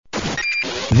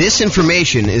This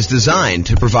information is designed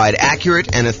to provide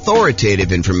accurate and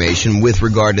authoritative information with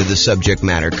regard to the subject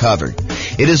matter covered.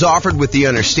 It is offered with the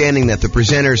understanding that the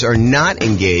presenters are not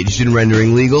engaged in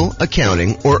rendering legal,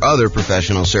 accounting, or other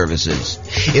professional services.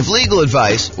 If legal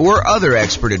advice or other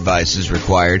expert advice is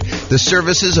required, the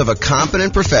services of a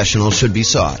competent professional should be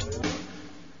sought.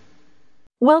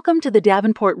 Welcome to the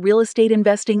Davenport Real Estate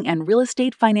Investing and Real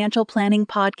Estate Financial Planning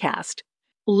Podcast.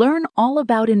 Learn all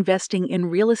about investing in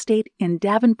real estate in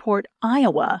Davenport,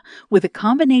 Iowa, with a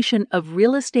combination of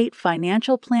real estate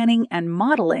financial planning and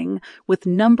modeling with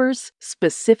numbers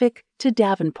specific to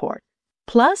Davenport.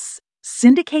 Plus,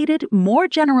 syndicated, more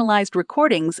generalized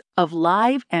recordings of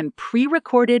live and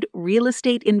pre-recorded real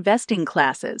estate investing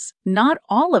classes, not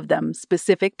all of them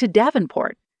specific to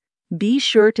Davenport. Be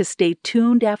sure to stay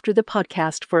tuned after the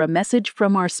podcast for a message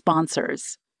from our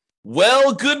sponsors.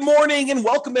 Well, good morning and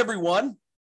welcome, everyone.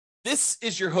 This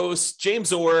is your host,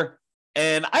 James Orr,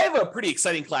 and I have a pretty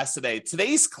exciting class today.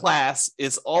 Today's class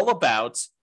is all about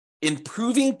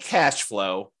improving cash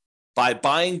flow by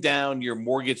buying down your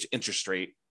mortgage interest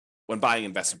rate when buying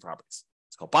investment properties.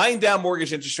 It's called Buying Down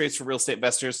Mortgage Interest Rates for Real Estate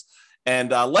Investors. And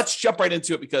let's jump right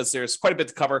into it because there's quite a bit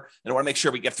to cover, and I want to make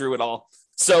sure we get through it all.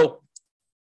 So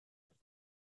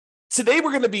today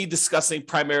we're going to be discussing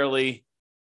primarily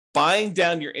buying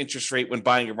down your interest rate when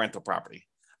buying a rental property.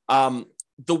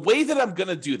 The way that I'm going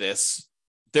to do this,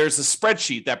 there's a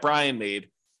spreadsheet that Brian made,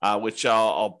 which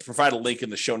I'll provide a link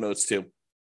in the show notes to.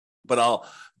 But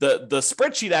the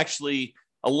spreadsheet actually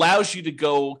allows you to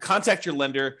go contact your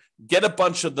lender, get a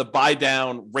bunch of the buy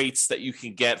down rates that you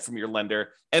can get from your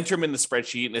lender, enter them in the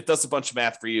spreadsheet, and it does a bunch of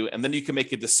math for you. And then you can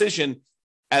make a decision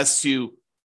as to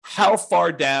how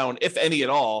far down, if any at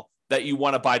all, that you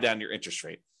want to buy down your interest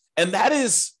rate. And that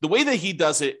is the way that he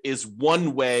does it is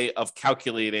one way of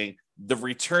calculating the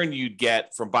return you'd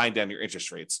get from buying down your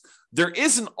interest rates. There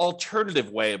is an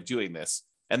alternative way of doing this,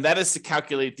 and that is to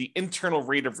calculate the internal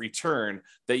rate of return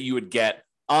that you would get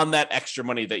on that extra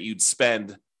money that you'd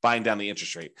spend buying down the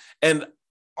interest rate. And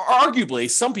arguably,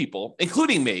 some people,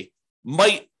 including me,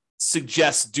 might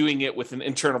suggest doing it with an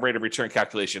internal rate of return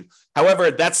calculation.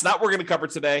 However, that's not what we're going to cover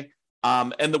today.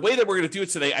 And the way that we're going to do it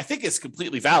today, I think is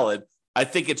completely valid. I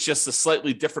think it's just a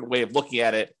slightly different way of looking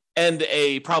at it and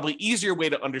a probably easier way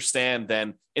to understand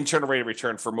than internal rate of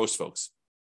return for most folks.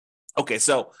 Okay,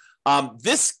 so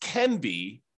this can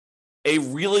be a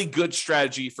really good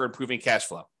strategy for improving cash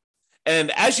flow.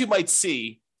 And as you might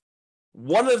see,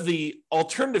 one of the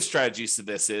alternative strategies to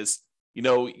this is,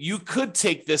 you could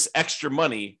take this extra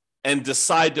money and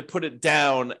decide to put it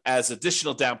down as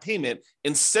additional down payment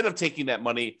instead of taking that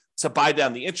money to buy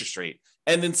down the interest rate.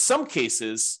 And in some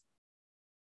cases,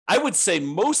 I would say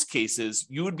most cases,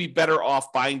 you would be better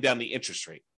off buying down the interest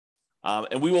rate.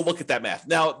 And we will look at that math.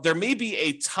 Now, there may be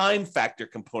a time factor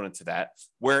component to that,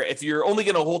 where if you're only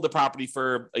going to hold the property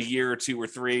for a year or two or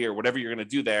three or whatever you're going to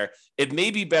do there, it may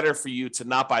be better for you to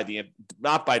not buy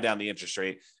down the interest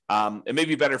rate. It may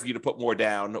be better for you to put more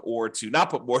down or to not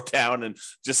put more down and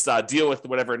just deal with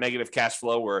whatever negative cash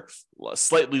flow or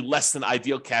slightly less than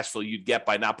ideal cash flow you'd get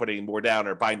by not putting more down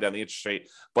or buying down the interest rate.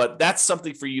 But that's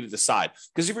something for you to decide.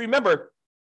 Because if you remember,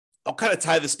 I'll kind of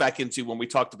tie this back into when we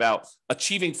talked about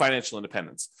achieving financial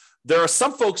independence. There are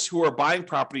some folks who are buying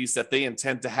properties that they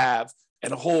intend to have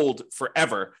and hold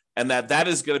forever, and that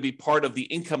is going to be part of the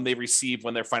income they receive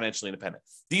when they're financially independent.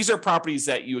 These are properties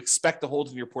that you expect to hold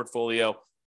in your portfolio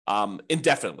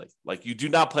indefinitely. Like you do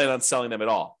not plan on selling them at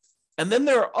all. And then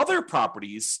there are other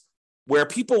properties where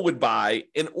people would buy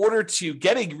in order to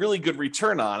get a really good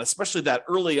return on, especially that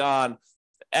early on,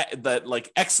 that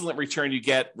like excellent return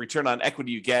on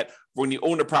equity you get when you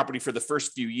own a property for the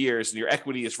first few years and your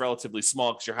equity is relatively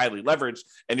small because you're highly leveraged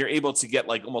and you're able to get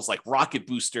like almost like rocket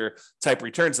booster type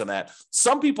returns on that.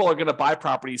 Some people are going to buy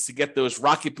properties to get those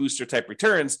rocket booster type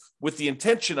returns with the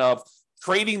intention of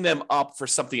trading them up for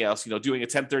something else, doing a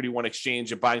 1031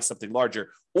 exchange and buying something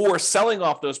larger, or selling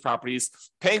off those properties,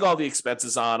 paying all the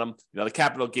expenses on them, the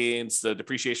capital gains, the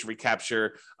depreciation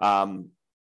recapture,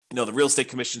 the real estate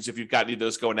commissions, if you've got any of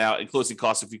those going out, and closing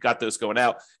costs, if you've got those going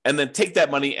out, and then take that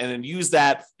money and then use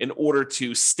that in order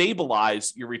to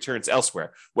stabilize your returns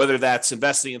elsewhere, whether that's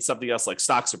investing in something else like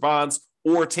stocks or bonds,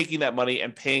 or taking that money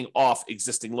and paying off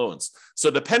existing loans.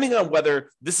 So depending on whether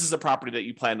this is a property that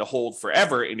you plan to hold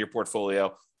forever in your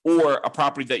portfolio, or a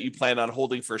property that you plan on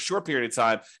holding for a short period of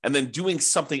time and then doing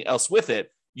something else with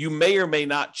it, you may or may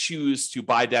not choose to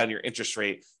buy down your interest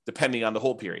rate depending on the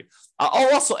hold period.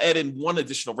 I'll also add in one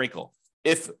additional wrinkle.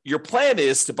 If your plan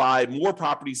is to buy more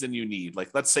properties than you need, like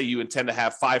let's say you intend to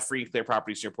have 5 free and clear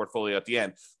properties in your portfolio at the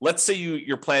end. Let's say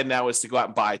your plan now is to go out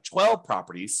and buy 12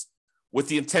 properties. with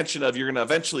the intention of you're going to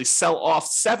eventually sell off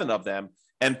 7 of them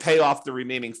and pay off the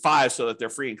remaining 5 so that they're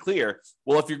free and clear.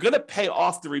 Well, if you're going to pay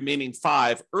off the remaining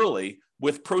 5 early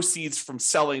with proceeds from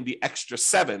selling the extra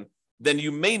 7, then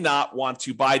you may not want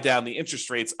to buy down the interest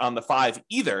rates on the 5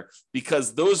 either,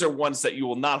 because those are ones that you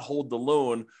will not hold the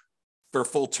loan for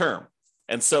full term.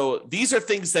 And so these are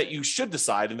things that you should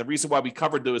decide. And the reason why we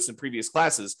covered those in previous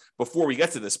classes before we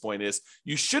get to this point is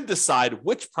you should decide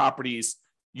which properties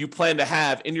you plan to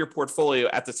have in your portfolio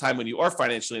at the time when you are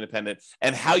financially independent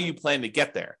and how you plan to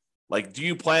get there. Like, do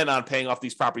you plan on paying off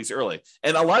these properties early?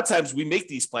 And a lot of times we make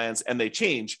these plans and they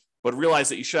change, but realize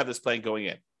that you should have this plan going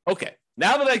in. Okay,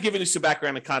 now that I've given you some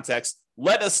background and context,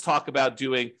 let us talk about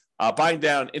doing buying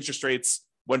down interest rates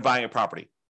when buying a property.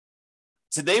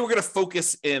 Today, we're going to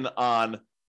focus in on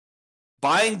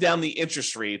buying down the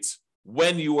interest rates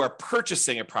when you are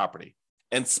purchasing a property.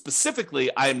 And specifically,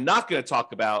 I am not going to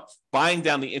talk about buying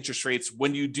down the interest rates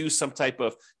when you do some type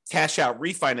of cash out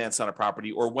refinance on a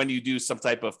property, or when you do some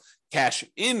type of cash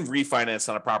in refinance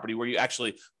on a property where you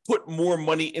actually put more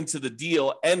money into the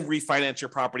deal and refinance your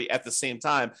property at the same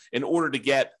time in order to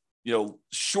get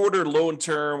shorter loan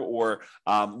term or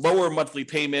lower monthly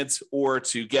payments, or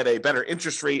to get a better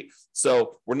interest rate.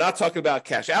 So we're not talking about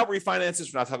cash out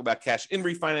refinances. We're not talking about cash in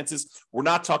refinances. We're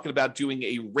not talking about doing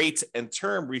a rate and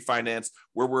term refinance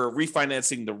where we're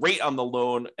refinancing the rate on the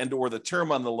loan and or the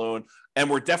term on the loan. And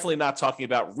we're definitely not talking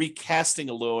about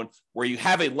recasting a loan where you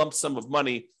have a lump sum of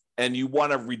money and you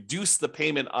want to reduce the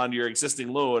payment on your existing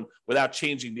loan without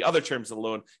changing the other terms of the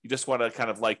loan. You just want to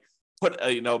kind of like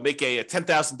make a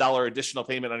 $10,000 additional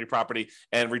payment on your property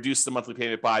and reduce the monthly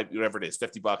payment by whatever it is,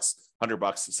 $50,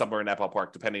 $100, somewhere in that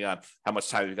ballpark, depending on how much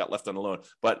time you've got left on the loan.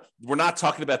 But we're not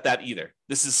talking about that either.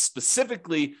 This is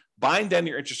specifically buying down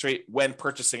your interest rate when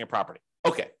purchasing a property.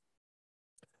 Okay.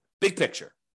 Big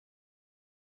picture.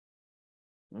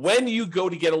 When you go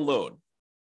to get a loan,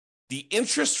 the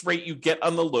interest rate you get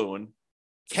on the loan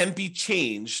can be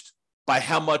changed by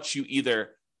how much you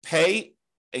either pay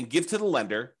and give to the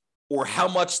lender, or how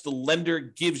much the lender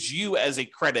gives you as a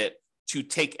credit to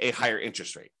take a higher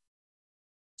interest rate.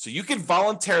 So you can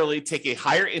voluntarily take a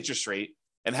higher interest rate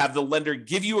and have the lender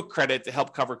give you a credit to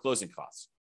help cover closing costs.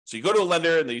 So you go to a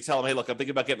lender and then you tell them, hey, look, I'm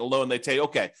thinking about getting a loan. They tell you,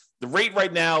 okay, the rate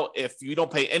right now, if you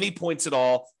don't pay any points at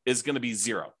all, is going to be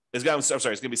 0. It's going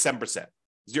to be 7%.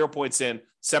 0 points in,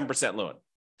 7% loan.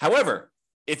 However,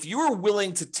 if you are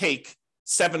willing to take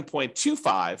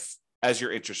 7.25 as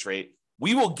your interest rate,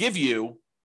 we will give you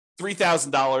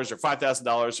 $3,000 or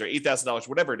 $5,000 or $8,000,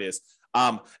 whatever it is,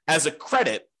 as a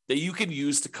credit that you can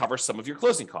use to cover some of your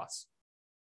closing costs.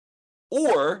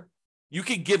 Or you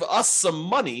can give us some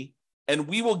money and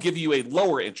we will give you a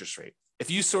lower interest rate.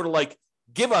 If you sort of like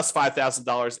give us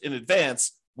 $5,000 in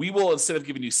advance, we will, instead of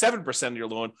giving you 7% of your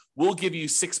loan, we'll give you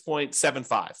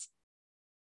 6.75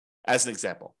 as an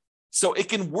example. So it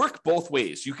can work both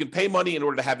ways. You can pay money in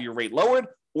order to have your rate lowered,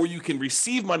 or you can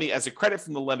receive money as a credit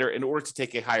from the lender in order to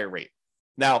take a higher rate.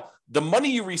 Now, the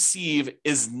money you receive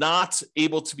is not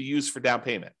able to be used for down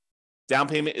payment. Down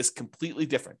payment is completely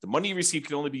different. The money you receive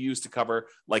can only be used to cover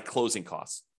like closing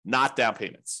costs, not down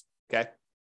payments.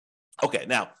 Okay,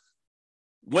 now,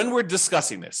 when we're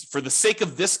discussing this, for the sake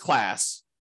of this class,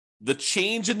 the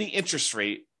change in the interest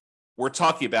rate we're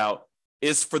talking about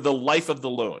is for the life of the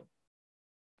loan.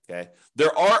 Okay.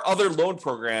 There are other loan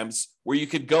programs where you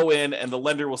could go in and the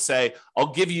lender will say,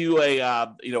 I'll give you a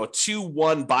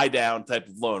 2-1 buy down type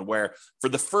of loan where for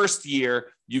the first year,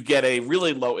 you get a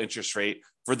really low interest rate.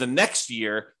 For the next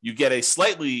year, you get a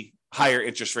slightly higher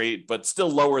interest rate, but still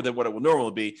lower than what it would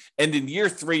normally be. And in year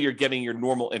 3, you're getting your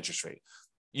normal interest rate.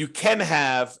 You can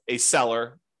have a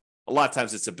seller, a lot of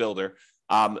times it's a builder,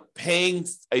 paying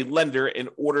a lender in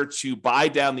order to buy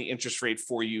down the interest rate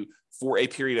for you for a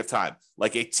period of time,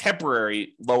 like a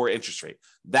temporary lower interest rate.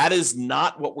 That is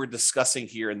not what we're discussing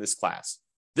here in this class.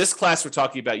 This class, we're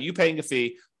talking about you paying a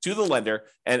fee to the lender,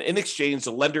 and in exchange,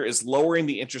 the lender is lowering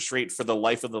the interest rate for the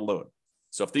life of the loan.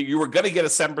 So if you were going to get a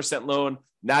 7% loan,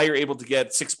 now you're able to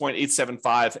get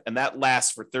 6.875, and that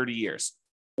lasts for 30 years.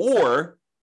 Or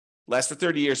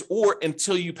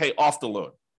until you pay off the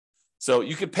loan. So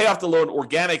you can pay off the loan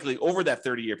organically over that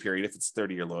 30-year period if it's a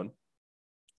 30-year loan.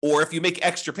 Or if you make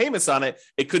extra payments on it,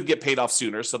 it could get paid off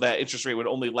sooner. So that interest rate would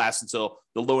only last until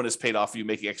the loan is paid off, you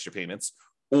making extra payments.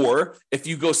 Or if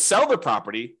you go sell the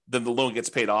property, then the loan gets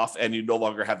paid off and you no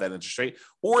longer have that interest rate.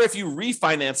 Or if you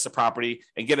refinance the property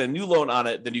and get a new loan on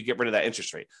it, then you get rid of that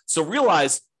interest rate. So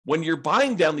realize when you're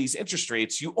buying down these interest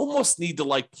rates, you almost need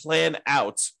to plan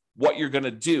out what you're going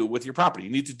to do with your property.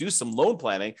 You need to do some loan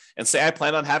planning and say, I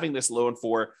plan on having this loan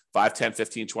for 5, 10,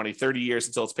 15, 20, 30 years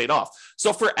until it's paid off.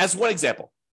 So as one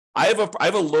example, I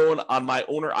have a loan on my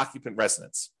owner occupant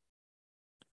residence,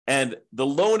 and the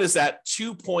loan is at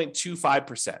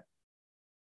 2.25%.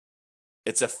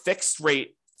 It's a fixed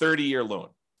rate 30-year loan.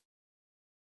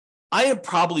 I am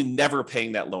probably never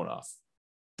paying that loan off.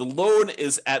 The loan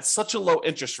is at such a low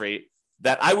interest rate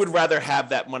that I would rather have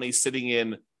that money sitting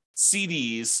in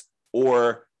CDs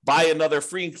or buy another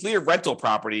free and clear rental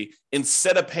property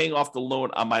instead of paying off the loan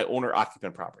on my owner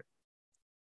occupant property.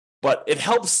 But it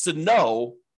helps to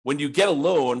know when you get a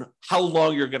loan how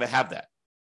long you're going to have that.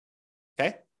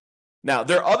 Okay. Now,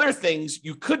 there are other things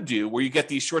you could do where you get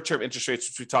these short-term interest rates,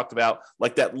 which we talked about,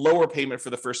 like that lower payment for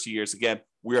the first 2 years. Again,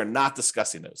 we are not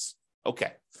discussing those.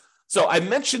 Okay. So I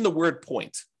mentioned the word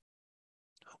point.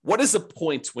 What is a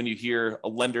point when you hear a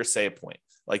lender say a point?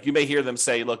 Like you may hear them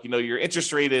say, look, your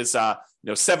interest rate is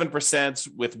 7%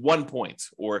 with 1 point,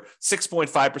 or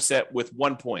 6.5% with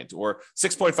 1 point, or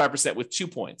 6.5% with 2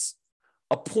 points.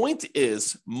 A point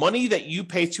is money that you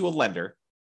pay to a lender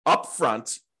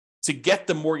upfront to get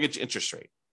the mortgage interest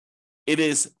rate. It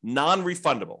is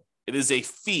non-refundable. It is a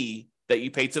fee that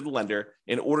you pay to the lender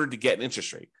in order to get an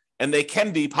interest rate. And they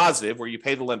can be positive where you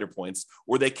pay the lender points,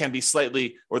 or they can be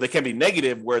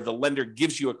negative where the lender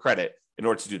gives you a credit in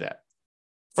order to do that.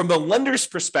 From the lender's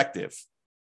perspective,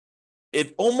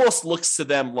 it almost looks to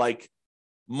them like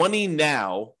money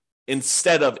now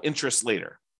instead of interest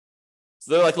later.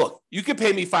 So they're like, look, you can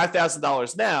pay me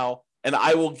 $5,000 now, and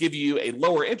I will give you a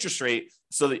lower interest rate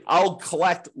so that I'll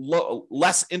collect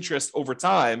less interest over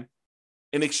time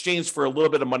in exchange for a little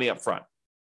bit of money up front.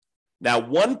 Now,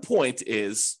 1 point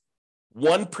is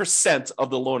 1% of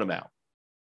the loan amount.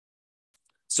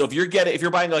 So if you're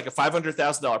buying like a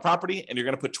 $500,000 property and you're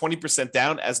going to put 20%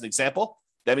 down as an example,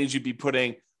 that means you'd be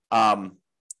putting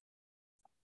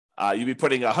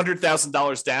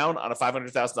 $100,000 down on a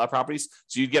 $500,000 property.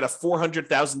 So you'd get a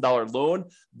 $400,000 loan.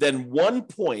 Then 1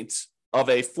 point of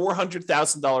a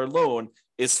 $400,000 loan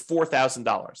is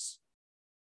 $4,000.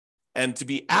 And to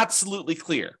be absolutely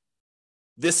clear,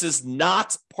 this is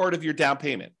not part of your down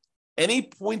payment. Any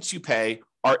points you pay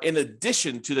are in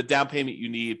addition to the down payment you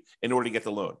need in order to get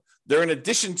the loan. They're in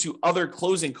addition to other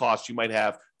closing costs you might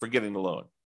have for getting the loan.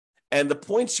 And the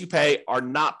points you pay are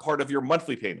not part of your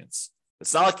monthly payments.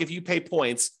 It's not like if you pay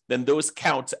points, then those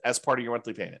count as part of your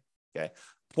monthly payment. Okay.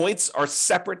 Points are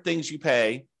separate things you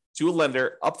pay to a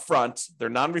lender upfront. They're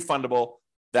non-refundable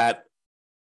that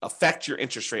affect your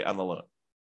interest rate on the loan.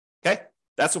 Okay.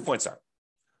 That's what points are.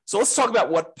 So let's talk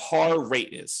about what par rate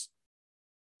is.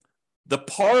 The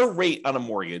par rate on a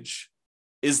mortgage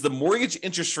is the mortgage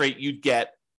interest rate you'd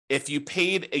get if you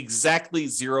paid exactly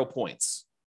 0 points.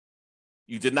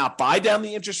 You did not buy down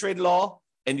the interest rate at all,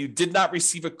 and you did not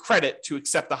receive a credit to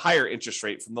accept a higher interest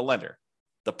rate from the lender.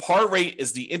 The par rate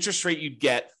is the interest rate you'd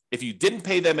get if you didn't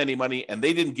pay them any money and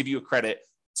they didn't give you a credit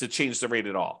to change the rate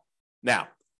at all. Now,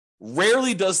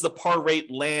 rarely does the par rate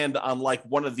land on like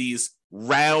one of these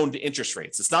round interest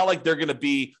rates. It's not like they're going to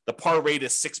be the par rate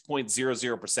is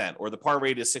 6.00% or the par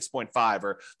rate is 6.5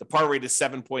 or the par rate is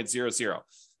 7.00.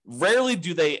 Rarely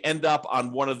do they end up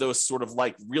on one of those sort of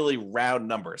like really round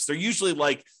numbers. They're usually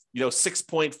like,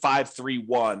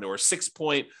 6.531 or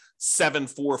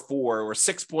 6.744 or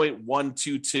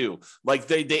 6.122. Like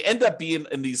they end up being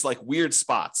in these like weird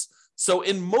spots. So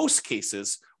in most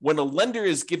cases, when a lender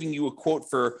is giving you a quote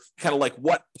for kind of like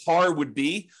what par would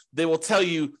be, they will tell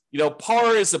you,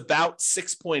 par is about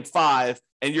 6.5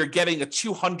 and you're getting a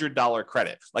 $200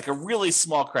 credit, like a really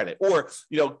small credit. Or,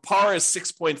 par is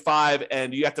 6.5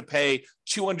 and you have to pay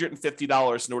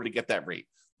 $250 in order to get that rate.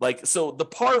 Like, so the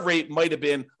par rate might have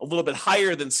been a little bit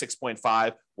higher than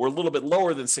 6.5 or a little bit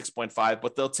lower than 6.5,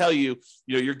 but they'll tell you,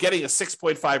 you're getting a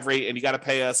 6.5 rate and you got to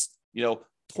pay us,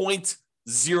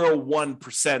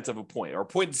 0.01% of a point or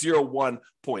 0.01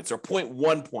 points or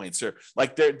 0.1 points, or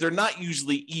like they're not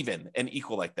usually even and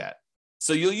equal like that.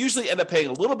 So you'll usually end up paying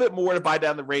a little bit more to buy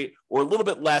down the rate or a little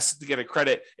bit less to get a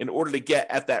credit in order to get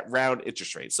at that round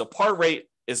interest rate. So par rate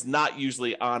is not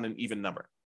usually on an even number.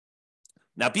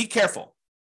 Now be careful.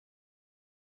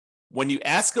 When you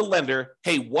ask a lender,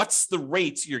 hey, what's the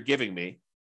rate you're giving me?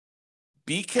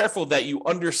 Be careful that you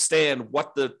understand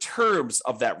what the terms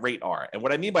of that rate are. And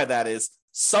what I mean by that is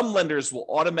some lenders will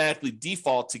automatically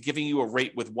default to giving you a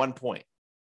rate with 1 point.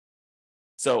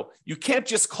 So you can't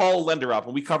just call a lender up,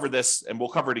 and we cover this, and we'll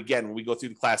cover it again when we go through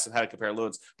the class on how to compare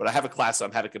loans, but I have a class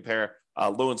on how to compare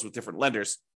loans with different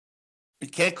lenders. You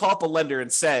can't call up a lender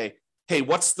and say, hey,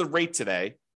 what's the rate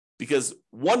today? Because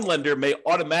one lender may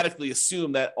automatically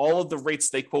assume that all of the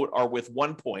rates they quote are with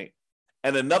 1 point,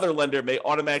 and another lender may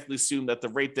automatically assume that the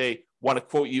rate they want to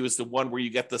quote you is the one where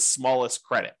you get the smallest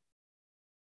credit.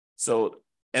 So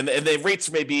And the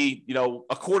rates may be,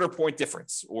 a quarter point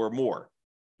difference or more,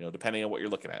 depending on what you're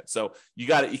looking at. So you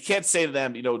can't say to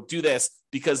them, do this,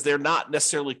 because they're not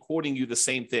necessarily quoting you the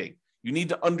same thing. You need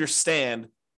to understand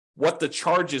what the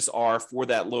charges are for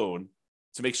that loan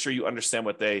to make sure you understand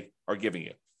what they are giving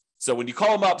you. So when you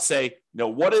call them up, say,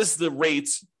 what is the rate?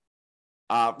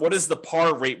 What is the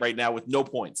par rate right now with no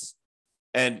points?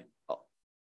 And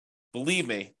believe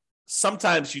me,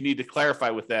 sometimes you need to clarify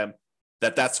with them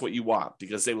that that's what you want,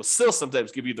 because they will still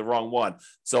sometimes give you the wrong one.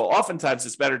 So oftentimes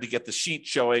it's better to get the sheet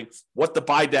showing what the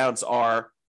buy downs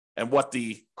are and what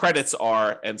the credits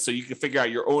are. And so you can figure out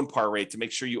your own par rate to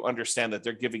make sure you understand that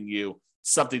they're giving you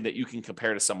something that you can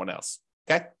compare to someone else.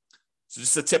 Okay. So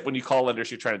just a tip when you call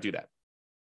lenders, you're trying to do that.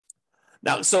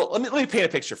 Now, so let me paint a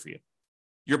picture for you.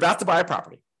 You're about to buy a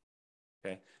property.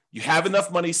 Okay. You have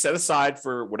enough money set aside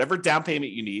for whatever down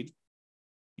payment you need.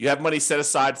 You have money set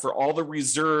aside for all the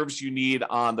reserves you need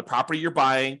on the property you're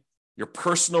buying, your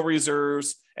personal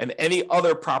reserves, and any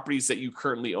other properties that you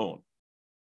currently own.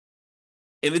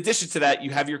 In addition to that,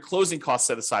 you have your closing costs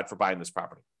set aside for buying this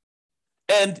property.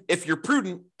 And if you're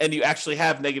prudent and you actually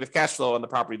have negative cash flow on the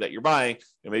property that you're buying,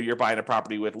 and maybe you're buying a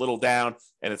property with little down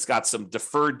and it's got some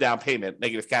deferred down payment,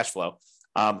 negative cash flow,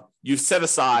 you've set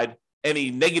aside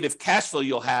any negative cash flow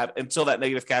you'll have until that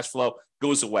negative cash flow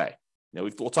goes away.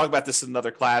 We'll talk about this in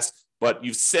another class, but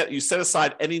you set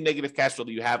aside any negative cash flow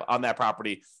that you have on that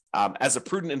property as a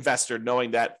prudent investor,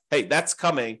 knowing that, hey, that's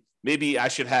coming. Maybe I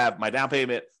should have my down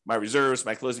payment, my reserves,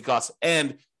 my closing costs,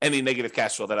 and any negative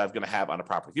cash flow that I'm going to have on a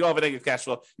property. If you don't have a negative cash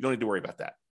flow, you don't need to worry about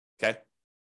that. Okay.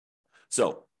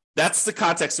 So that's the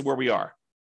context of where we are.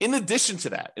 In addition to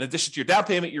that, in addition to your down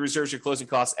payment, your reserves, your closing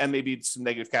costs, and maybe some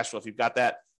negative cash flow, if you've got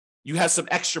that, you have some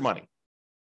extra money.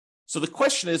 So the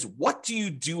question is, what do you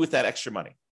do with that extra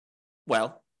money?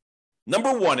 Well,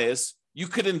 number one is you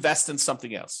could invest in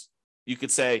something else. You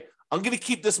could say, I'm going to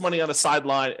keep this money on the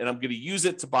sideline and I'm going to use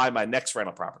it to buy my next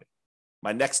rental property,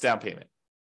 my next down payment,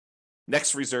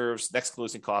 next reserves, next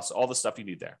closing costs, all the stuff you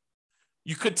need there.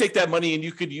 You could take that money and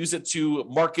you could use it to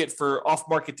market for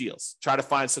off-market deals. Try to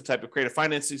find some type of creative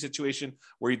financing situation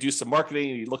where you do some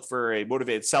marketing and you look for a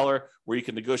motivated seller where you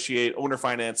can negotiate owner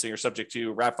financing or subject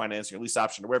to wrap financing or lease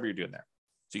option or whatever you're doing there.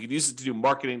 So you can use it to do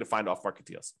marketing to find off-market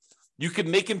deals. You can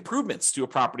make improvements to a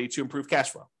property to improve cash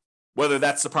flow, whether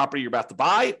that's the property you're about to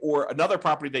buy or another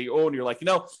property that you own. You're like,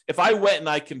 if I went and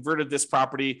I converted this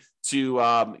property to,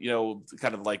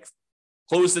 kind of like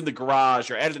closed in the garage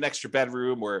or added an extra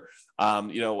bedroom or,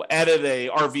 added a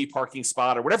RV parking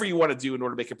spot or whatever you want to do in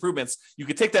order to make improvements, you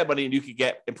could take that money and you could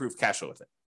get improved cash flow with it.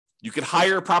 You could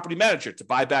hire a property manager to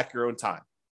buy back your own time.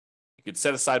 You could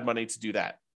set aside money to do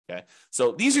that. Okay.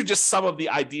 So these are just some of the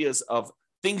ideas of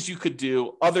things you could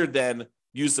do other than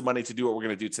use the money to do what we're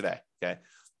going to do today. Okay.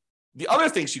 The other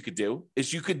things you could do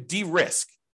is you could de-risk.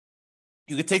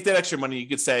 You could take that extra money. You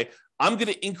could say, I'm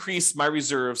going to increase my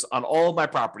reserves on all of my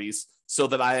properties so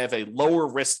that I have a lower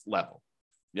risk level.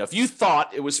 If you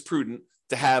thought it was prudent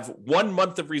to have 1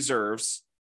 month of reserves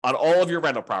on all of your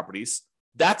rental properties,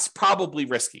 that's probably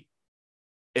risky.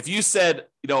 If you said,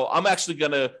 I'm actually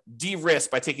going to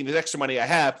de-risk by taking the extra money I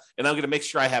have, and I'm going to make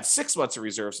sure I have 6 months of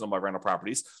reserves on my rental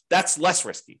properties, that's less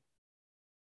risky.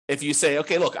 If you say,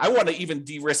 okay, look, I want to even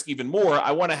de-risk even more.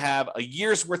 I want to have a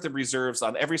year's worth of reserves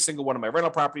on every single one of my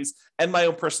rental properties and my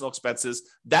own personal expenses.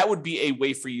 That would be a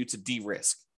way for you to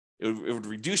de-risk. It would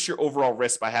reduce your overall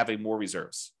risk by having more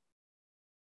reserves.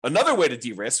 Another way to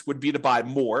de-risk would be to buy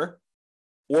more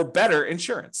or better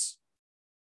insurance.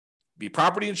 Be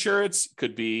property insurance,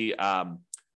 could be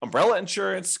umbrella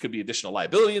insurance, could be additional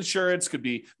liability insurance, could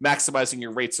be maximizing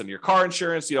your rates on your car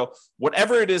insurance,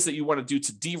 whatever it is that you want to do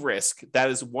to de-risk,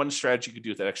 that is one strategy you could do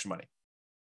with that extra money.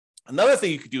 Another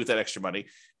thing you could do with that extra money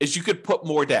is you could put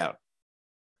more down.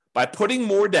 By putting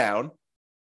more down,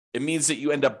 it means that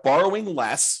you end up borrowing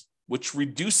less, which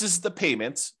reduces the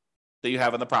payment that you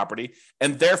have on the property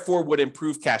and therefore would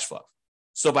improve cash flow.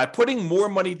 So by putting more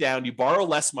money down, you borrow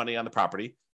less money on the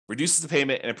property, reduces the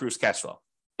payment and improves cash flow.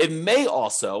 It may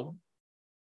also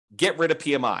get rid of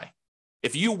PMI.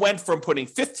 If you went from putting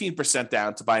 15%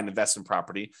 down to buy an investment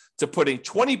property to putting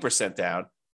 20% down,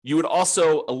 you would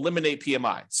also eliminate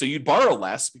PMI. So you'd borrow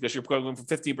less because you're going from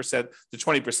 15% to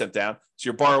 20% down. So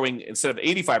you're borrowing, instead of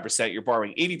 85%, you're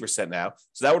borrowing 80% now.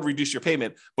 So that would reduce your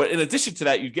payment. But in addition to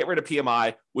that, you get rid of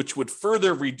PMI, which would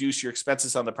further reduce your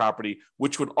expenses on the property,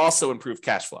 which would also improve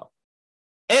cash flow.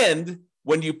 And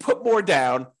when you put more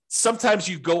down, sometimes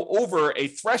you go over a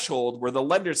threshold where the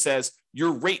lender says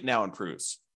your rate now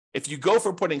improves. If you go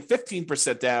from putting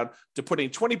 15% down to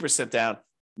putting 20% down,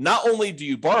 not only do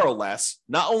you borrow less,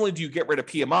 not only do you get rid of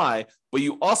PMI, but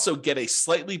you also get a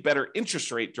slightly better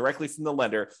interest rate directly from the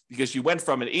lender because you went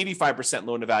from an 85%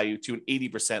 loan to value to an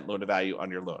 80% loan to value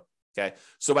on your loan. Okay.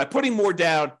 So by putting more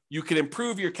down, you can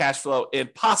improve your cash flow in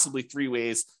possibly 3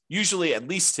 ways, usually at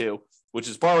least 2, which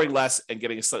is borrowing less and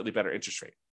getting a slightly better interest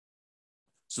rate.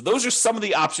 So those are some of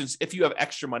the options if you have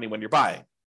extra money when you're buying.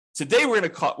 Today, we're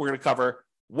going to cover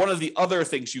one of the other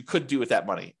things you could do with that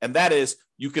money, and that is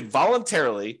you could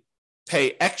voluntarily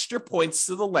pay extra points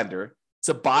to the lender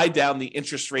to buy down the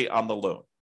interest rate on the loan.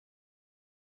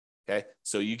 Okay,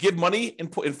 so you give money in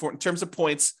terms of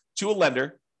points to a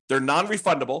lender. They're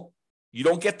non-refundable. You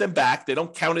don't get them back. They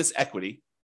don't count as equity,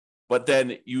 but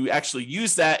then you actually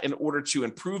use that in order to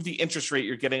improve the interest rate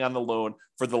you're getting on the loan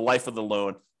for the life of the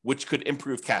loan, which could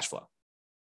improve cash flow.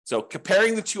 So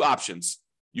comparing the two options,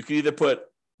 you can either put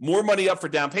more money up for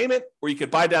down payment or you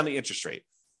could buy down the interest rate.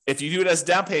 If you do it as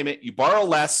down payment, you borrow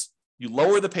less, you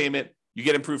lower the payment, you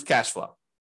get improved cash flow.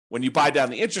 When you buy down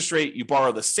the interest rate, you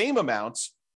borrow the same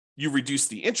amounts, you reduce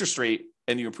the interest rate,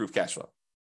 and you improve cash flow.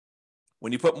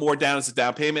 When you put more down as a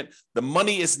down payment, the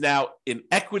money is now in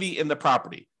equity in the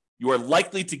property. You are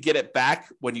likely to get it back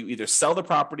when you either sell the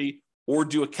property or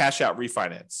do a cash out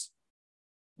refinance.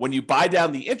 When you buy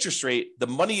down the interest rate, the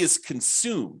money is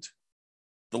consumed.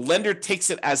 The lender takes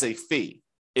it as a fee.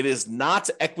 It is not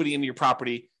equity in your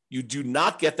property. You do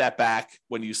not get that back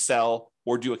when you sell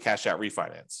or do a cash out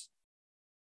refinance.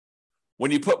 When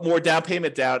you put more down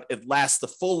payment down, it lasts the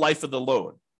full life of the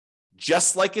loan,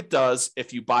 just like it does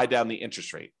if you buy down the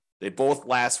interest rate. They both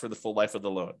last for the full life of the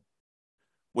loan.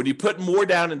 When you put more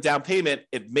down in down payment,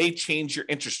 it may change your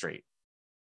interest rate.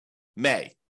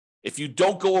 May. If you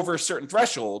don't go over a certain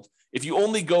threshold, if you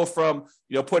only go from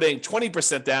putting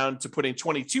 20% down to putting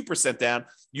 22% down,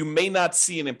 you may not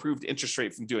see an improved interest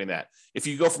rate from doing that. If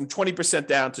you go from 20%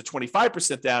 down to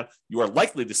 25% down, you are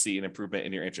likely to see an improvement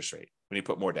in your interest rate when you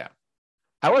put more down.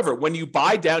 However, when you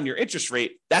buy down your interest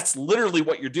rate, that's literally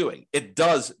what you're doing. It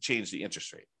does change the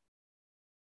interest rate.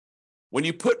 When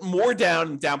you put more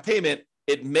down in down payment,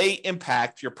 it may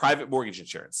impact your private mortgage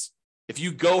insurance. If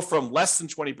you go from less than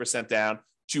 20% down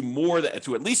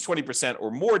to at least 20% or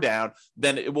more down,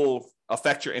 then it will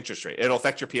affect your interest rate. It'll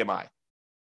affect your PMI.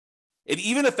 It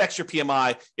even affects your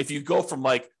PMI if you go from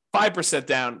like 5%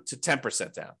 down to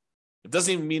 10% down. It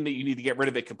doesn't even mean that you need to get rid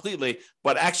of it completely,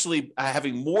 but actually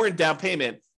having more in down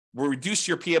payment will reduce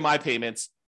your PMI payments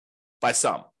by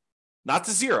some, not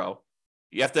to zero.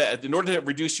 You have to, in order to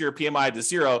reduce your PMI to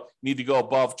zero, you need to go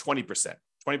above 20%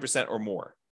 or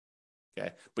more.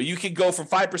 Okay. But you can go from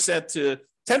 5% to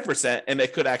 10%, and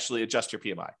it could actually adjust your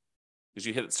PMI because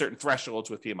you hit certain thresholds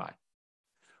with PMI.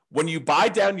 When you buy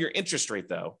down your interest rate,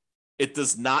 though, it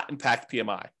does not impact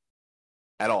PMI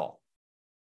at all.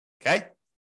 Okay.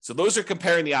 So those are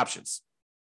comparing the options.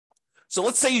 So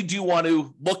let's say you do want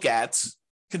to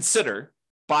consider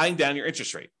buying down your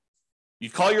interest rate. You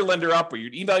call your lender up or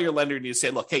you email your lender and you say,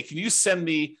 look, hey, can you send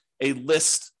me a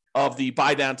list of the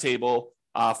buy down table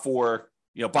for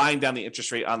buying down the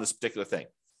interest rate on this particular thing?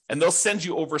 And they'll send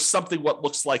you over something what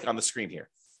looks like on the screen here,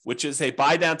 which is a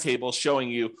buy down table showing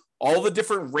you all the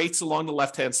different rates along the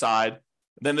left-hand side.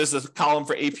 Then there's a column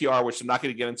for APR, which I'm not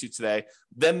going to get into today.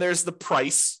 Then there's the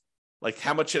price, like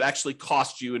how much it actually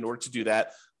cost you in order to do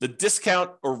that. The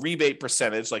discount or rebate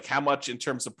percentage, like how much in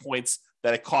terms of points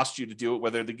that it costs you to do it,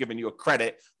 whether they're giving you a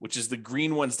credit, which is the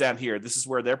green ones down here. This is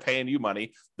where they're paying you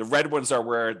money. The red ones are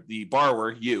where the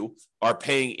borrower, you, are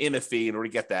paying in a fee in order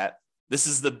to get that. This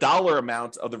is the dollar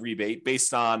amount of the rebate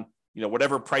based on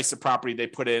whatever price of property they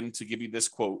put in to give you this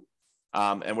quote,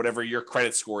 and whatever your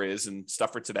credit score is and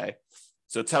stuff for today.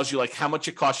 So it tells you like how much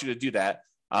it costs you to do that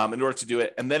in order to do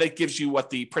it. And then it gives you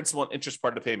what the principal and interest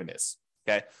part of the payment is.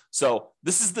 Okay. So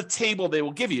this is the table they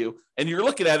will give you. And you're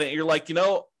looking at it and you're like,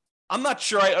 I'm not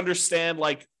sure I understand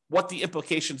like what the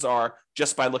implications are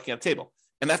just by looking at the table.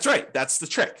 And that's right. That's the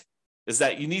trick, is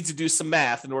that you need to do some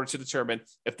math in order to determine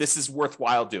if this is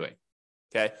worthwhile doing.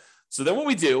 Okay. So then what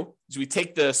we do is we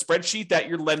take the spreadsheet that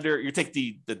you take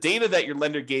the data that your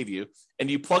lender gave you,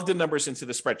 and you plug the numbers into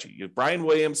the spreadsheet. You have Brian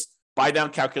Williams buy down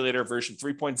calculator version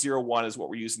 3.01 is what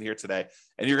we're using here today.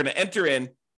 And you're going to enter in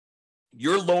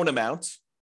your loan amount,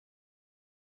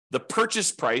 the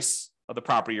purchase price of the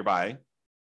property you're buying,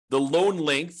 the loan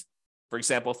length, for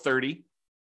example, 30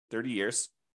 years,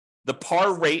 the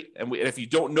par rate. And if you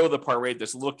don't know the par rate,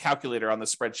 there's a little calculator on the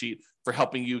spreadsheet for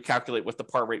helping you calculate what the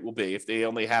par rate will be. If they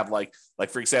only have like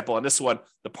for example, on this one,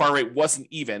 the par rate wasn't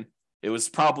even. It was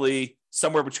probably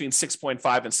somewhere between 6.5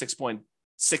 and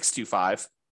 6.625.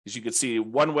 As you can see,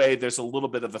 one way there's a little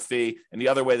bit of a fee, and the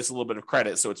other way there's a little bit of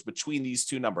credit. So it's between these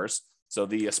two numbers. So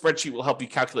the spreadsheet will help you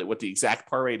calculate what the exact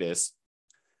par rate is.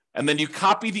 And then you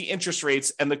copy the interest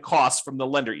rates and the costs from the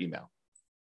lender email.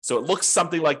 So it looks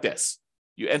something like this.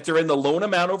 You enter in the loan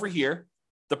amount over here,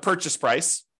 the purchase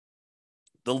price,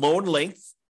 the loan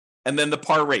length, and then the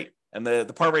par rate. And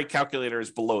the par rate calculator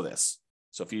is below this.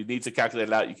 So if you need to calculate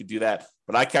it out, you can do that.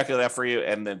 But I calculate that for you,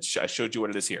 and then I showed you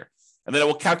what it is here. And then it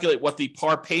will calculate what the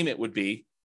par payment would be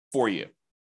for you.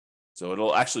 So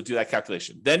it'll actually do that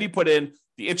calculation. Then you put in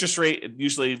the interest rate. It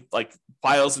usually like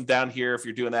files them down here if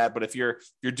you're doing that. But if you're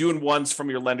doing ones from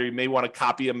your lender, you may want to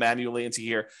copy them manually into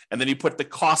here. And then you put the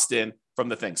cost in from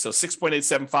the thing. So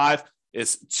 6.875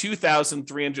 is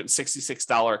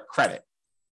 $2,366 credit.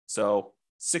 So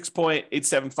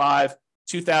 6.875,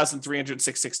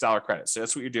 $2,366 credit. So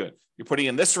that's what you're doing. You're putting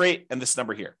in this rate and this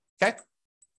number here. Okay.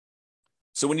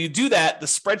 So when you do that, the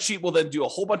spreadsheet will then do a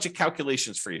whole bunch of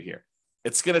calculations for you here.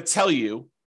 It's going to tell you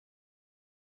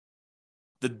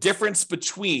the difference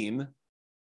between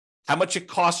how much it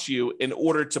costs you in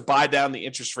order to buy down the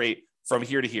interest rate from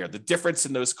here to here, the difference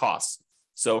in those costs.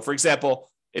 So for example,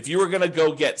 if you were going to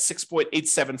go get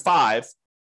 6.875,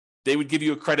 they would give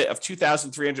you a credit of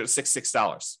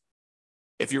 $2,366.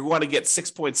 If you want to get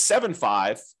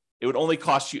 6.75, it would only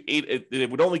cost you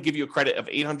it would only give you a credit of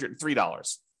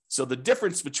 $803. So the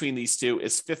difference between these two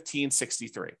is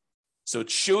 $1,563. So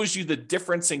it shows you the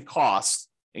difference in cost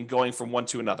in going from one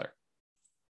to another.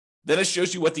 Then it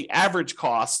shows you what the average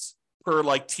cost per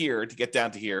like tier to get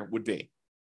down to here would be.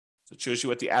 So it shows you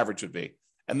what the average would be.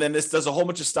 And then this does a whole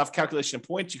bunch of stuff, calculation of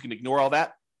points. You can ignore all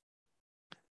that.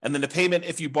 And then the payment,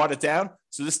 if you bought it down.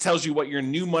 So this tells you what your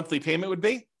new monthly payment would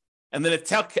be. And then it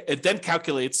then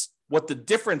calculates what the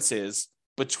difference is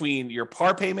between your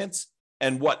par payments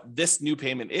and what this new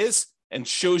payment is, and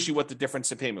shows you what the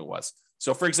difference in payment was.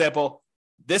 So for example,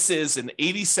 this is an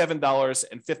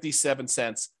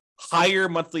 $87.57 higher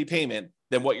monthly payment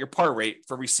than what your par rate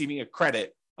for receiving a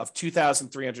credit of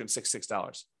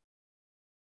 $2,366.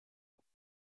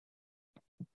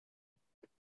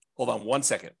 Hold on one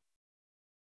second.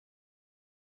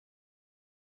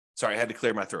 Sorry, I had to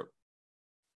clear my throat.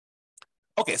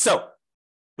 Okay, so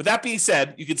with that being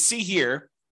said, you can see here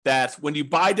that when you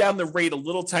buy down the rate a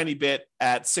little tiny bit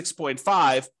at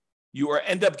 6.5, you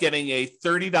end up getting a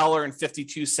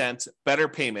 $30.52 better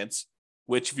payment,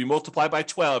 which if you multiply by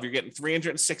 12, you're getting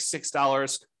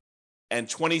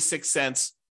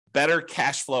 $366.26 better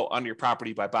cash flow on your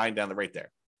property by buying down the rate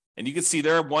there. And you can see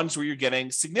there are ones where you're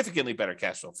getting significantly better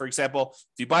cash flow. For example,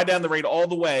 if you buy down the rate all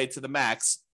the way to the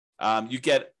max, you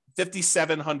get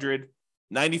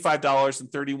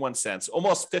 $5,795.31,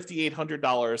 almost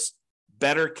 $5,800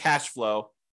 better cash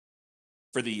flow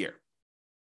for the year.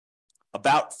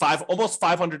 Almost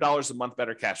 $500 a month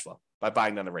better cash flow by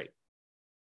buying down the rate.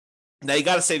 Now you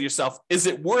got to say to yourself, is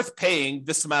it worth paying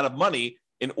this amount of money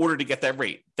in order to get that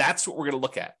rate? That's what we're going to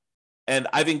look at. And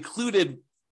I've included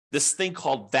this thing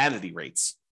called vanity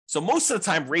rates. So most of the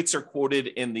time rates are quoted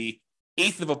in the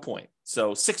eighth of a point.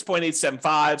 So 6.875,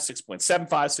 6.75,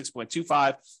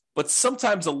 6.25. But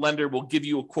sometimes a lender will give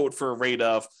you a quote for a rate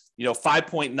of,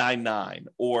 5.99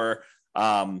 or,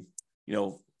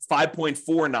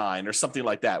 5.49 or something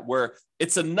like that, where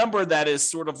it's a number that is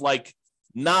sort of like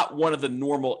not one of the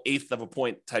normal eighth of a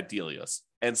point type deals.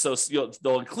 And so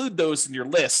they'll include those in your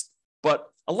list, but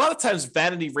a lot of times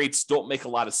vanity rates don't make a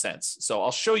lot of sense. So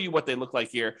I'll show you what they look like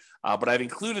here, but I've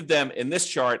included them in this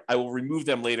chart. I will remove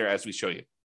them later as we show you.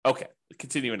 Okay,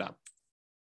 continuing on.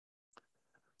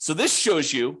 So this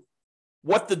shows you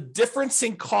what the difference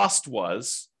in cost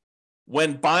was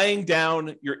when buying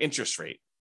down your interest rate.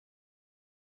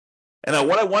 And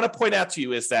what I want to point out to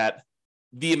you is that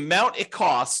the amount it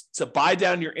costs to buy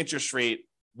down your interest rate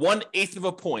 1/8 of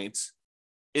a point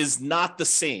is not the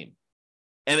same.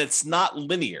 And it's not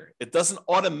linear. It doesn't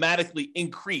automatically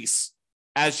increase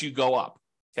as you go up.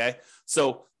 Okay.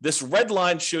 So this red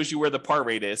line shows you where the par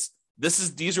rate is.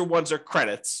 These are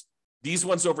credits. These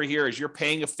ones over here is you're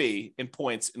paying a fee in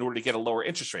points in order to get a lower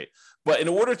interest rate. But in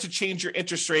order to change your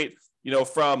interest rate,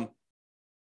 from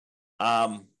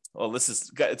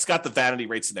it's got the vanity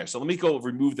rates in there. So let me go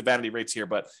remove the vanity rates here,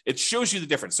 but it shows you the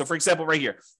difference. So for example, right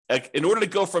here, in order to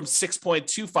go from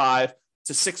 6.25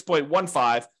 to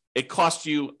 6.15, it costs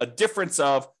you a difference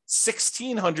of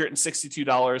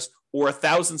 $1,662 or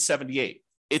 $1,078.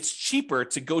 It's cheaper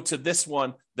to go to this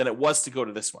one than it was to go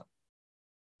to this one.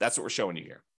 That's what we're showing you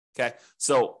here. Okay.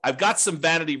 So I've got some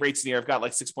vanity rates in here. I've got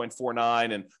like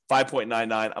 6.49 and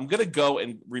 5.99. I'm going to go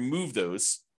and remove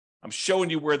those. I'm showing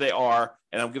you where they are,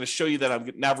 and I'm going to show you that I'm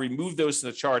now remove those in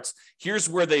the charts. Here's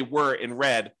where they were in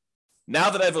red. Now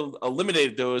that I've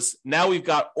eliminated those, now we've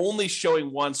got only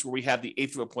showing ones where we have the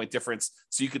eighth of a point difference.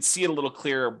 So you could see it a little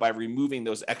clearer by removing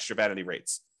those extra vanity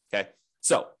rates. Okay.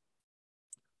 So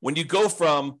when you go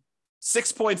from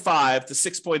 6.5 to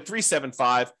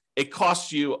 6.375, it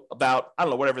costs you about, I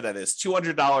don't know, whatever that is,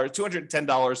 $200,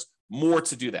 $210 more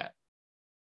to do that.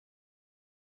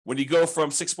 When you go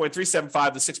from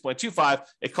 6.375 to 6.25,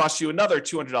 it costs you another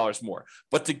 $200 more.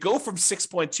 But to go from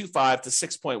 6.25 to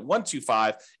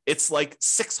 6.125, it's like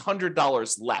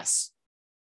 $600 less.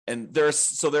 And there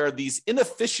are these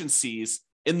inefficiencies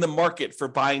in the market for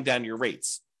buying down your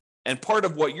rates. And part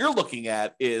of what you're looking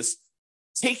at is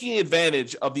taking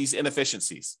advantage of these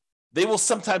inefficiencies. They will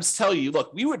sometimes tell you,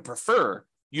 look, we would prefer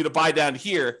you to buy down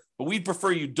here, but we'd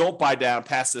prefer you don't buy down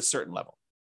past this certain level.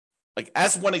 Like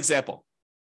as one example,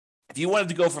 if you wanted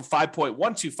to go from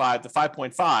 5.125 to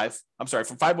 5.5, I'm sorry,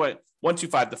 from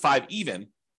 5.125 to 5 even,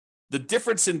 the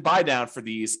difference in buy down for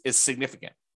these is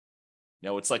significant.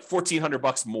 It's like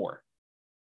 $1,400 more.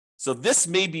 So this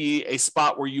may be a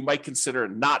spot where you might consider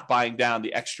not buying down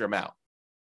the extra amount.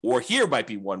 Or here might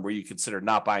be one where you consider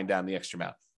not buying down the extra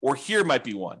amount. Or here might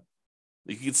be one.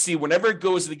 You can see whenever it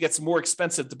goes and it gets more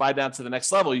expensive to buy down to the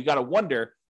next level, you got to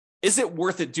wonder, is it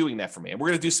worth it doing that for me? And we're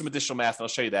going to do some additional math, and I'll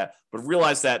show you that. But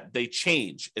realize that they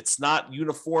change. It's not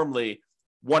uniformly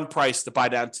one price to buy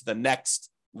down to the next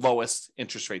lowest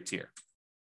interest rate tier.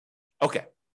 Okay.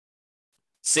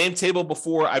 Same table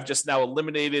before. I've just now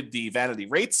eliminated the vanity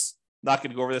rates. Not going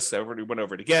to go over this. I already went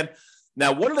over it again.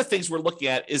 Now, one of the things we're looking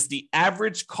at is the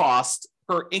average cost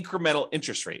per incremental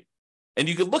interest rate. And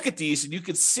you can look at these and you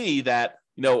can see that,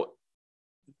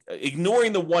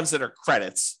 ignoring the ones that are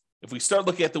credits, if we start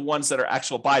looking at the ones that are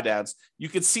actual buy downs, you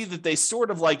can see that they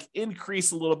sort of like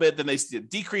increase a little bit, then they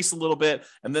decrease a little bit,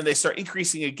 and then they start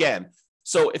increasing again.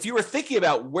 So if you were thinking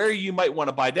about where you might want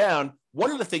to buy down,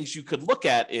 one of the things you could look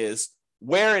at is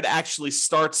where it actually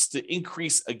starts to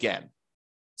increase again.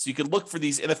 So you can look for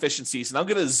these inefficiencies, and I'm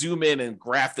going to zoom in and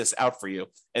graph this out for you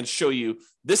and show you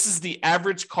this is the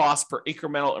average cost per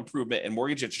incremental improvement in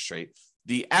mortgage interest rate,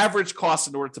 the average cost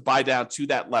in order to buy down to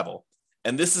that level.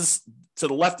 And this is to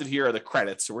the left of here are the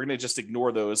credits. So we're going to just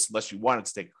ignore those unless you wanted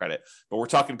to take a credit, but we're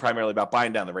talking primarily about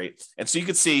buying down the rate. And so you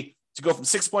can see to go from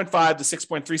 6.5 to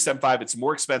 6.375, it's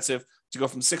more expensive. To go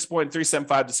from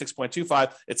 6.375 to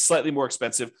 6.25, it's slightly more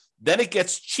expensive. Then it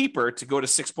gets cheaper to go to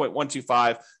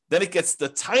 6.125. Then it gets the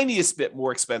tiniest bit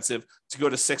more expensive to go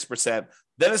to 6%.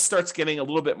 Then it starts getting a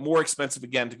little bit more expensive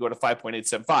again to go to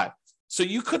 5.875. So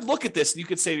you could look at this and you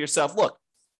could say to yourself, look,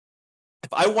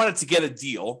 if I wanted to get a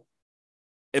deal,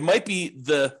 it might be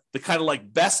the kind of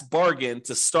like best bargain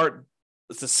to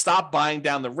stop buying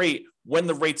down the rate when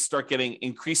the rates start getting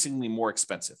increasingly more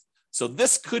expensive. So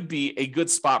this could be a good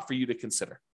spot for you to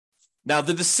consider. Now,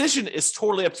 the decision is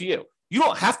totally up to you. You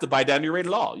don't have to buy down your rate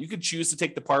at all. You could choose to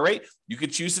take the par rate. You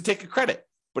could choose to take a credit.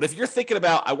 But if you're thinking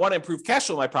about, I want to improve cash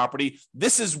flow on my property,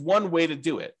 this is one way to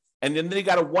do it. And then you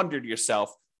got to wonder to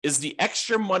yourself, is the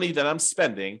extra money that I'm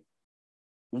spending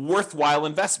worthwhile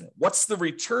investment? What's the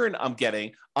return I'm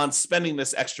getting on spending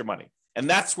this extra money? And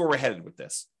that's where we're headed with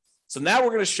this. So now we're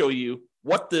going to show you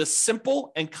what the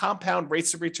simple and compound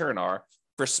rates of return are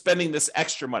for spending this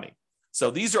extra money.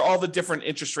 So these are all the different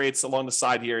interest rates along the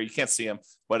side here. You can't see them,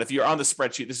 but if you're on the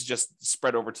spreadsheet, this is just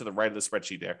spread over to the right of the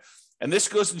spreadsheet there. And this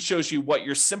goes and shows you what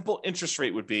your simple interest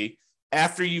rate would be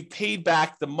after you've paid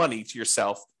back the money to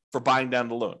yourself for buying down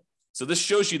the loan. So this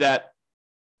shows you that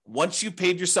once you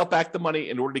paid yourself back the money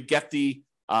in order to get the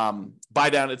buy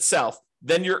down itself,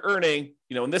 then you're earning,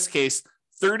 in this case,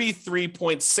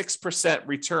 33.6%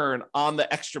 return on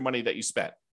the extra money that you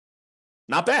spent.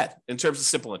 Not bad in terms of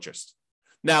simple interest.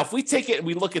 Now, if we take it and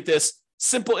we look at this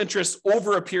simple interest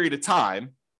over a period of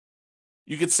time,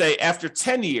 you could say after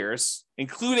 10 years,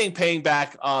 including paying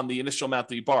back on the initial amount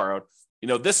that you borrowed,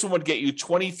 this one would get you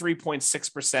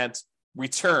 23.6%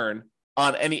 return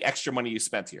on any extra money you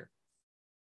spent here.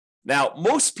 Now,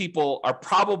 most people are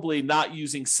probably not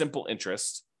using simple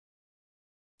interest,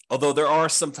 although there are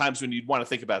some times when you'd want to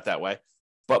think about it that way.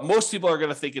 But most people are going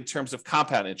to think in terms of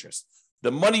compound interest.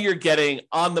 The money you're getting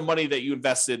on the money that you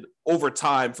invested over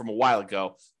time from a while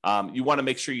ago, you want to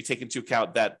make sure you take into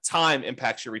account that time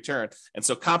impacts your return. And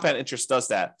so compound interest does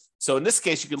that. So in this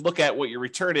case, you can look at what your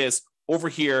return is over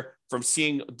here from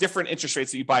seeing different interest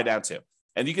rates that you buy down to.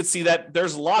 And you can see that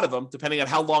there's a lot of them, depending on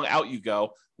how long out you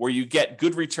go, where you get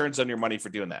good returns on your money for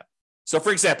doing that. So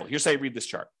for example, here's how you read this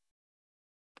chart.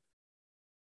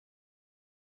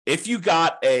 If you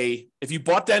bought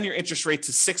down your interest rate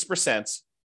to 6%,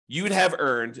 you would have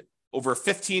earned over a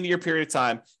 15-year period of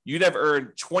time, you'd have earned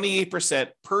 28%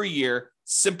 per year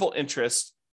simple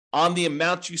interest on the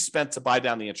amount you spent to buy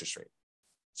down the interest rate.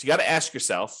 So you got to ask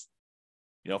yourself,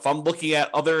 if I'm looking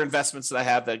at other investments that I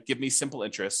have that give me simple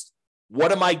interest,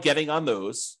 what am I getting on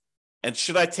those? And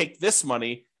should I take this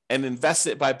money and invest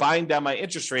it by buying down my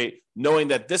interest rate, knowing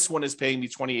that this one is paying me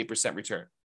 28% return?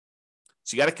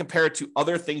 So you got to compare it to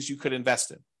other things you could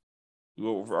invest in. We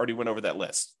already went over that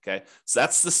list. Okay. So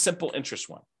that's the simple interest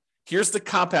one. Here's the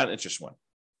compound interest one.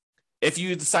 If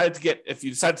you decide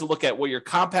to look at what your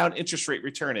compound interest rate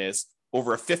return is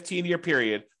over a 15-year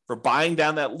period for buying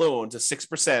down that loan to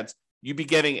 6%, you'd be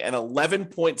getting an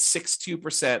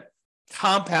 11.62%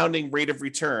 compounding rate of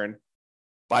return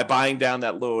by buying down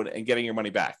that loan and getting your money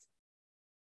back.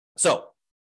 So,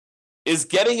 is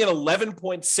getting an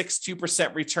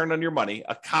 11.62% return on your money,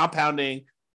 a compounding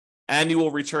annual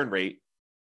return rate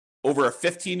over a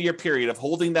 15-year period of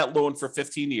holding that loan for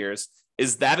 15 years,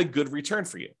 is that a good return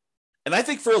for you? And I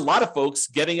think for a lot of folks,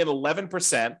 getting an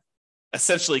 11%,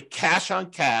 essentially cash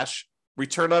on cash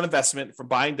return on investment from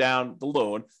buying down the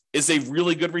loan is a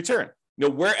really good return.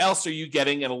 Where else are you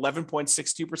getting an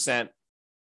 11.62%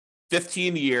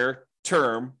 15-year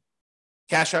term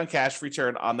cash on cash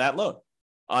return on that loan,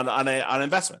 on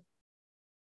investment?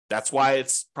 That's why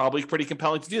it's probably pretty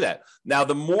compelling to do that. Now,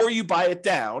 the more you buy it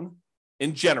down,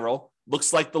 in general,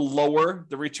 looks like the lower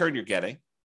the return you're getting.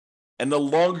 And the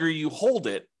longer you hold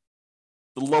it,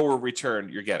 the lower return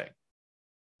you're getting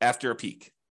after a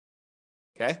peak.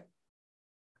 Okay?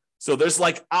 So there's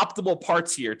like optimal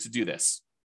parts here to do this,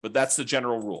 but that's the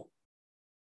general rule.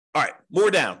 All right,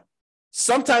 more down.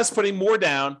 Sometimes putting more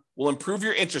down will improve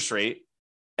your interest rate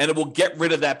and it will get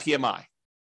rid of that PMI.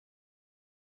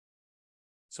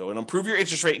 So it'll improve your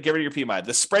interest rate and get rid of your PMI.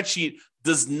 The spreadsheet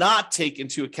does not take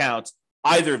into account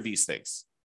either of these things.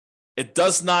 It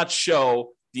does not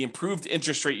show the improved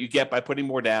interest rate you get by putting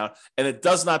more down, and it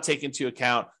does not take into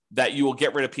account that you will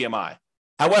get rid of PMI.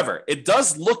 However, it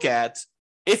does look at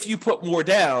if you put more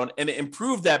down and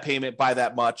improve that payment by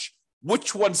that much,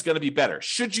 which one's going to be better?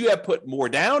 Should you have put more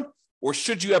down or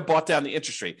should you have bought down the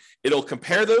interest rate? It'll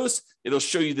compare those. It'll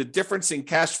show you the difference in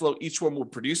cash flow each one will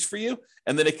produce for you.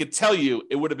 And then it could tell you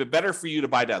it would have been better for you to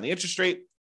buy down the interest rate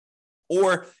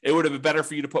or it would have been better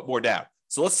for you to put more down.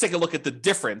 So let's take a look at the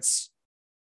difference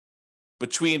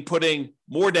between putting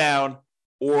more down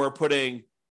or buying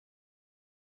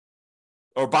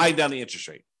down the interest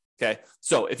rate. Okay.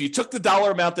 So if you took the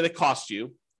dollar amount that it cost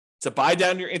you to buy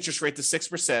down your interest rate to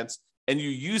 6% and you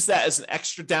use that as an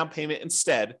extra down payment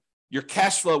instead, your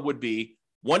cash flow would be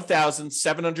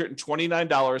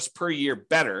 $1,729 per year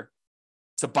better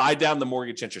to buy down the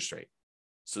mortgage interest rate.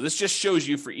 So this just shows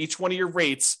you for each one of your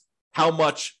rates how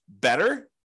much better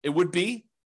it would be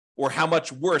or how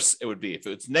much worse it would be. If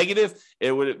it's negative,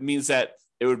 it means that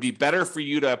it would be better for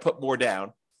you to put more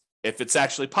down. If it's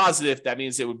actually positive, that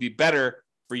means it would be better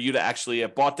for you to actually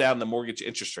have bought down the mortgage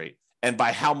interest rate. And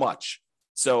by how much?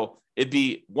 So it'd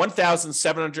be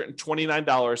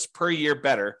 $1,729 per year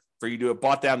better for you to have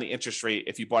bought down the interest rate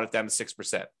if you bought it down to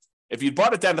 6%. If you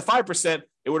bought it down to 5%,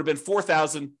 it would have been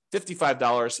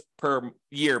 $4,055 per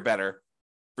year better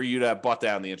for you to have bought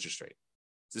down the interest rate.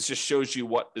 This just shows you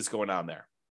what is going on there.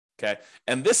 Okay.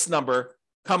 And this number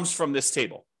comes from this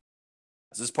table.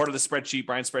 This is part of the spreadsheet,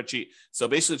 Brian's spreadsheet. So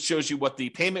basically it shows you what the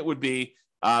payment would be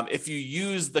if you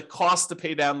use the cost to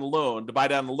pay down the loan, to buy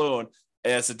down the loan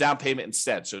as a down payment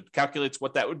instead. So it calculates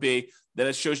what that would be. Then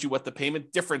it shows you what the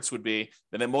payment difference would be.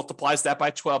 Then it multiplies that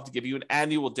by 12 to give you an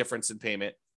annual difference in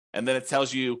payment. And then it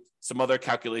tells you some other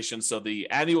calculations. So the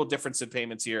annual difference in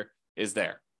payments here is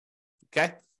there.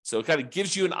 Okay. So it kind of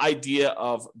gives you an idea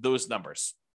of those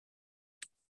numbers.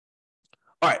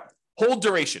 All right. Hold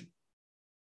duration.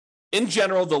 In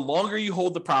general, the longer you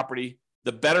hold the property,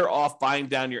 the better off buying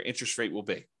down your interest rate will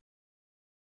be.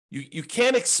 You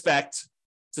can't expect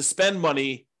to spend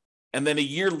money and then a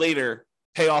year later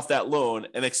pay off that loan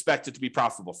and expect it to be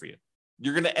profitable for you.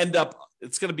 You're going to end up,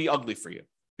 it's going to be ugly for you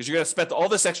because you're going to spend all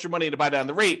this extra money to buy down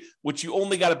the rate, which you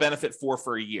only got a benefit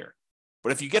for a year.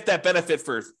 But if you get that benefit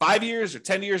for 5 years or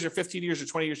 10 years or 15 years or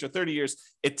 20 years or 30 years,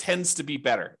 it tends to be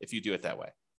better if you do it that way.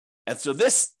 And so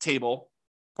this table,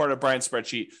 part of Brian's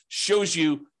spreadsheet, shows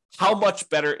you how much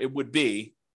better it would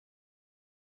be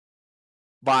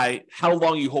by how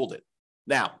long you hold it.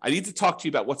 Now, I need to talk to you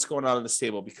about what's going on in this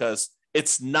table because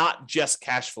it's not just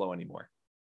cash flow anymore.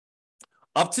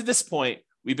 Up to this point,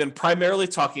 we've been primarily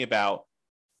talking about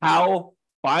how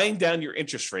buying down your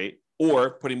interest rate or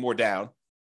putting more down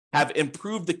have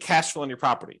improved the cash flow on your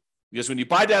property. Because when you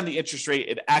buy down the interest rate,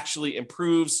 it actually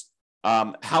improves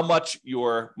how much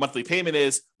your monthly payment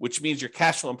is, which means your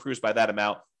cash flow improves by that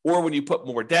amount. Or when you put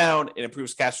more down, it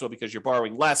improves cash flow because you're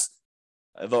borrowing less,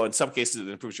 although in some cases it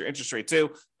improves your interest rate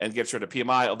too and gets rid of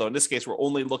PMI. Although in this case, we're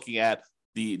only looking at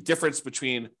the difference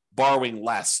between borrowing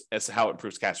less as to how it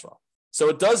improves cash flow. So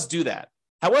it does do that.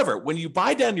 However, when you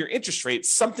buy down your interest rate,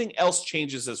 something else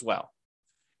changes as well.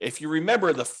 If you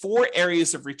remember the 4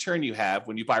 areas of return you have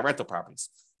when you buy rental properties,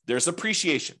 there's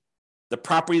appreciation. The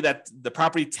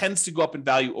property tends to go up in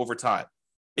value over time.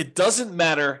 It doesn't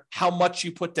matter how much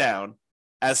you put down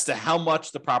as to how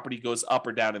much the property goes up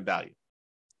or down in value.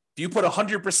 If you put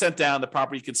 100% down, the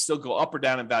property can still go up or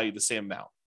down in value the same amount.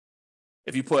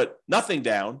 If you put nothing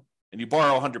down and you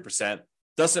borrow 100%,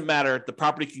 doesn't matter. The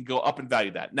property can go up in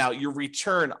value that. Now, your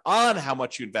return on how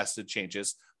much you invested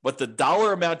changes, but the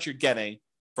dollar amount you're getting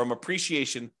from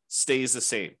appreciation stays the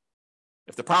same.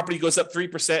 If the property goes up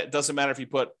 3%, it doesn't matter if you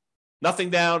put nothing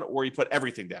down or you put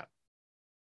everything down.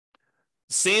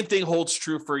 The same thing holds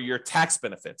true for your tax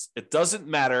benefits. It doesn't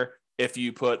matter if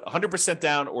you put 100%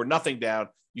 down or nothing down,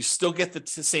 you still get the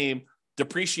same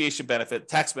depreciation benefit,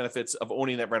 tax benefits of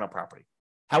owning that rental property.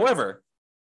 However,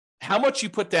 how much you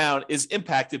put down is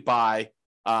impacted by,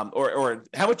 or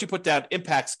how much you put down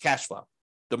impacts cash flow.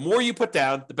 The more you put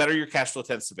down, the better your cash flow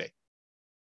tends to be.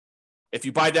 If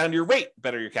you buy down your rate, the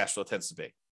better your cash flow tends to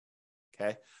be.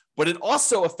 Okay. But it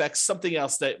also affects something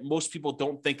else that most people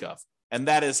don't think of, and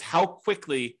that is how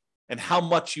quickly and how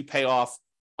much you pay off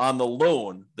on the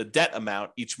loan, the debt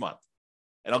amount each month.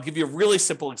 And I'll give you a really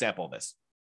simple example of this.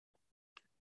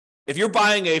 If you're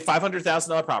buying a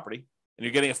 $500,000 property and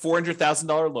you're getting a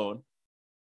 $400,000 loan,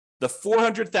 the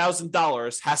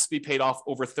 $400,000 has to be paid off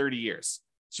over 30 years.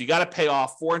 So you got to pay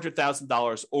off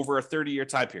 $400,000 over a 30-year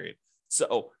time period.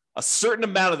 So a certain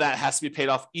amount of that has to be paid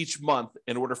off each month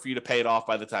in order for you to pay it off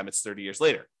by the time it's 30 years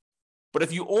later. But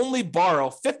if you only borrow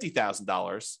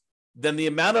 $50,000, then the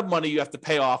amount of money you have to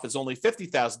pay off is only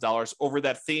 $50,000 over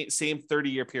that same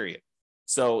 30-year period.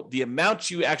 So the amount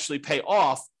you actually pay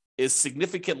off is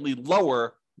significantly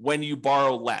lower when you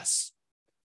borrow less.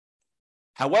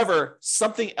 However,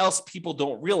 something else people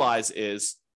don't realize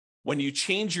is when you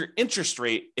change your interest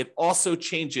rate, it also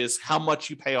changes how much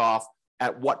you pay off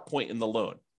at what point in the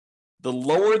loan. The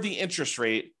lower the interest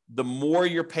rate, the more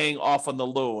you're paying off on the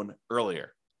loan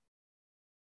earlier.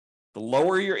 The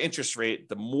lower your interest rate,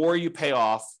 the more you pay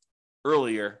off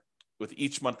earlier with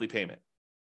each monthly payment.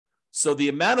 So the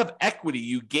amount of equity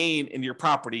you gain in your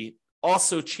property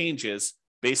also changes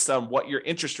based on what your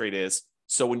interest rate is.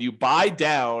 So when you buy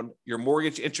down your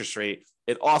mortgage interest rate,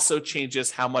 it also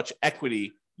changes how much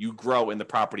equity you grow in the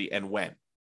property and when.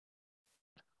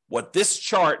 What this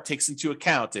chart takes into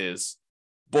account is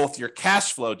both your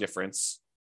cash flow difference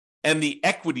and the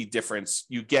equity difference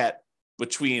you get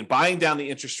between buying down the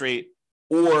interest rate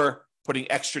or putting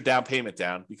extra down payment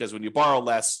down, because when you borrow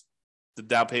less, the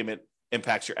down payment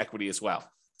impacts your equity as well.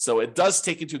 So it does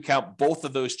take into account both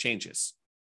of those changes,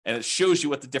 and it shows you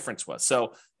what the difference was.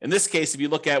 So in this case, if you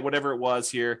look at whatever it was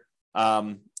here,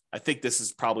 I think this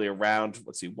is probably around,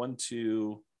 1,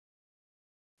 2,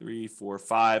 3, 4,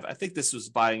 5. I think this was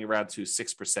buying around to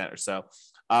 6% or so.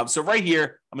 So right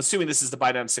here, I'm assuming this is the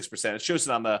buy down 6%. It shows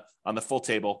it on the full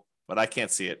table, but I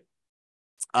can't see it.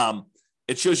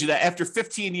 It shows you that after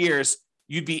 15 years,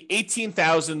 you'd be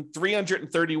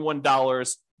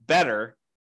 $18,331 better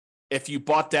if you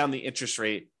bought down the interest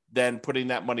rate than putting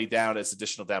that money down as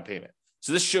additional down payment.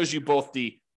 So this shows you both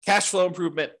the cash flow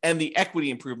improvement and the equity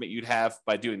improvement you'd have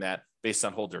by doing that based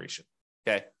on hold duration.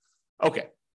 Okay.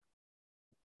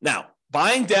 Now,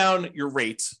 buying down your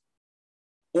rate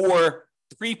or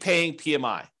prepaying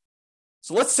PMI.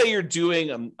 So let's say you're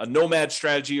doing a nomad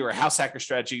strategy or a house hacker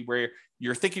strategy where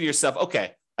you're thinking to yourself,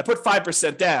 okay, I put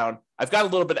 5% down. I've got a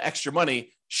little bit of extra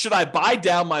money. Should I buy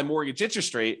down my mortgage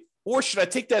interest rate, or should I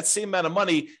take that same amount of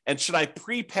money and should I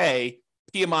prepay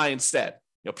PMI instead?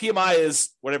 PMI is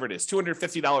whatever it is,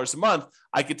 $250 a month.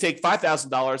 I could take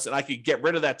 $5,000 and I could get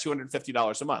rid of that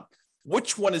 $250 a month.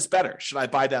 Which one is better? Should I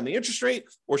buy down the interest rate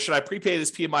or should I prepay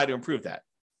this PMI to improve that?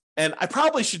 And I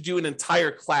probably should do an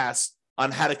entire class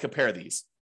on how to compare these.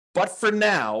 But for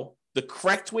now, the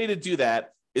correct way to do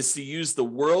that is to use the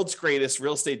world's greatest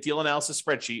real estate deal analysis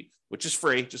spreadsheet, which is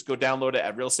free. Just go download it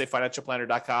at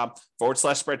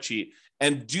realestatefinancialplanner.com/spreadsheet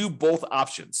and do both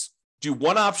options. Do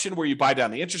one option where you buy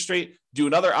down the interest rate, do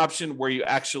another option where you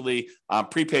actually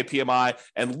prepay PMI,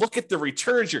 and look at the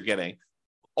returns you're getting,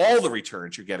 all the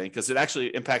returns you're getting, because it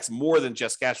actually impacts more than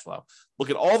just cash flow. Look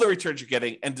at all the returns you're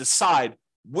getting and decide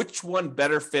which one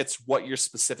better fits what your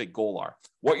specific goal are,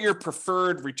 what your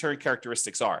preferred return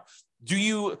characteristics are.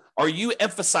 Are you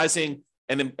emphasizing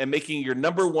and making your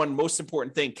number one most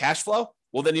important thing cash flow?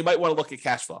 Well, then you might want to look at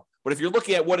cash flow. But if you're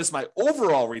looking at what is my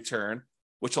overall return,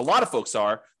 which a lot of folks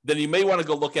are, then you may want to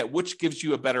go look at which gives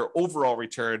you a better overall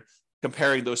return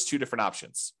comparing those two different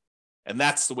options. And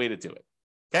that's the way to do it.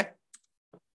 Okay.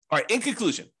 All right, in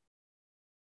conclusion,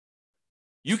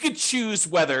 you could choose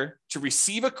whether to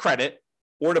receive a credit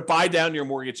or to buy down your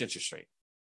mortgage interest rate.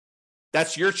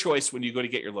 That's your choice when you go to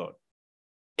get your loan.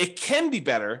 It can be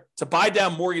better to buy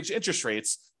down mortgage interest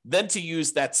rates than to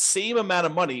use that same amount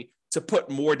of money to put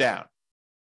more down.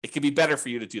 It can be better for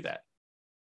you to do that.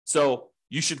 So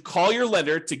you should call your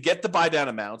lender to get the buy down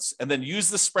amounts and then use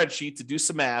the spreadsheet to do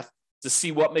some math to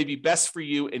see what may be best for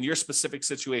you in your specific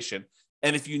situation.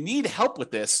 And if you need help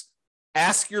with this,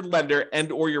 ask your lender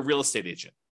and or your real estate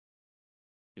agent.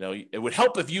 You know, it would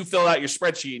help if you fill out your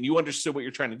spreadsheet and you understood what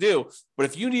you're trying to do. But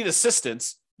if you need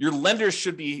assistance, your lenders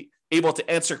should be able to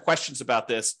answer questions about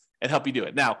this and help you do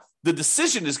it. Now, the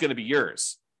decision is going to be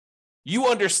yours. You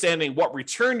understanding what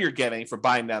return you're getting for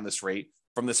buying down this rate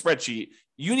from the spreadsheet,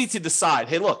 you need to decide,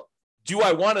 hey, look, do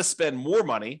I want to spend more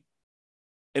money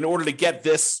in order to get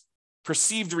this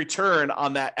perceived return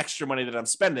on that extra money that I'm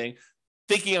spending,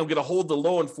 thinking I'm going to hold the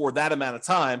loan for that amount of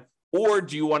time? Or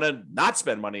do you want to not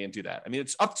spend money and do that? I mean,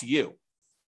 it's up to you.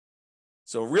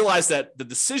 So realize that the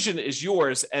decision is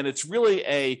yours, and it's really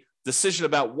a decision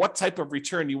about what type of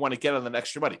return you want to get on that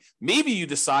extra money. Maybe you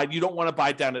decide you don't want to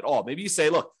buy down at all. Maybe you say,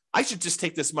 look, I should just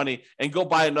take this money and go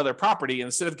buy another property. And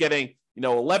instead of getting,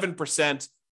 11%,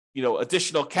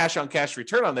 additional cash on cash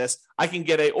return on this, I can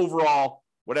get a overall,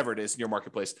 whatever it is in your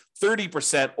marketplace,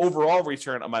 30% overall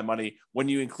return on my money when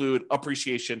you include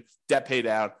appreciation, debt pay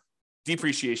down,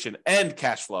 depreciation, and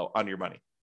cash flow on your money.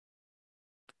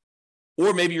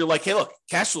 Or maybe you're like, hey, look,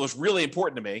 cash flow is really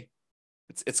important to me.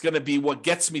 It's going to be what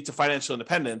gets me to financial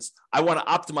independence. I want to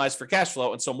optimize for cash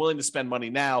flow. And so I'm willing to spend money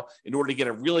now in order to get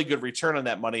a really good return on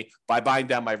that money by buying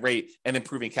down my rate and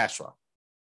improving cash flow.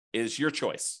 It is your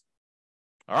choice.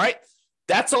 All right.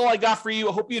 That's all I got for you.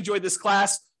 I hope you enjoyed this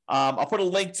class. I'll put a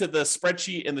link to the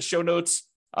spreadsheet in the show notes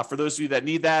for those of you that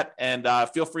need that. And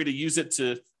feel free to use it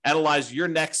to analyze your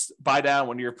next buy down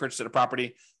when you're purchasing a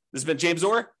property. This has been James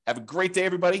Orr. Have a great day,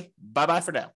 everybody. Bye-bye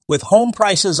for now. With home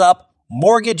prices up,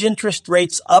 mortgage interest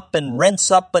rates up, and rents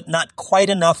up, but not quite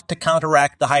enough to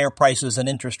counteract the higher prices and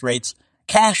interest rates,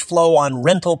 cash flow on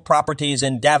rental properties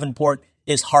in Davenport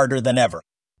is harder than ever.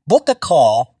 Book a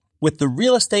call with the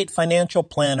Real Estate Financial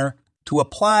Planner to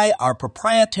apply our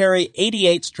proprietary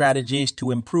 88 strategies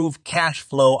to improve cash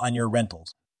flow on your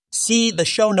rentals. See the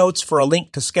show notes for a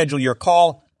link to schedule your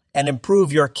call and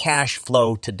improve your cash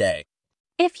flow today.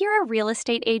 If you're a real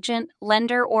estate agent,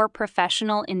 lender, or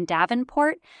professional in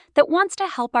Davenport that wants to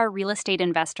help our real estate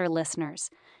investor listeners,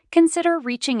 consider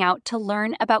reaching out to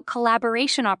learn about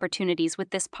collaboration opportunities with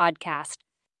this podcast.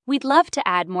 We'd love to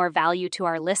add more value to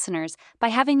our listeners by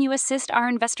having you assist our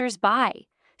investors buy,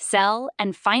 sell,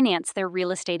 and finance their real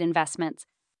estate investments.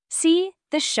 See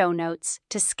the show notes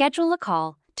to schedule a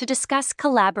call to discuss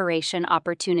collaboration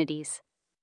opportunities.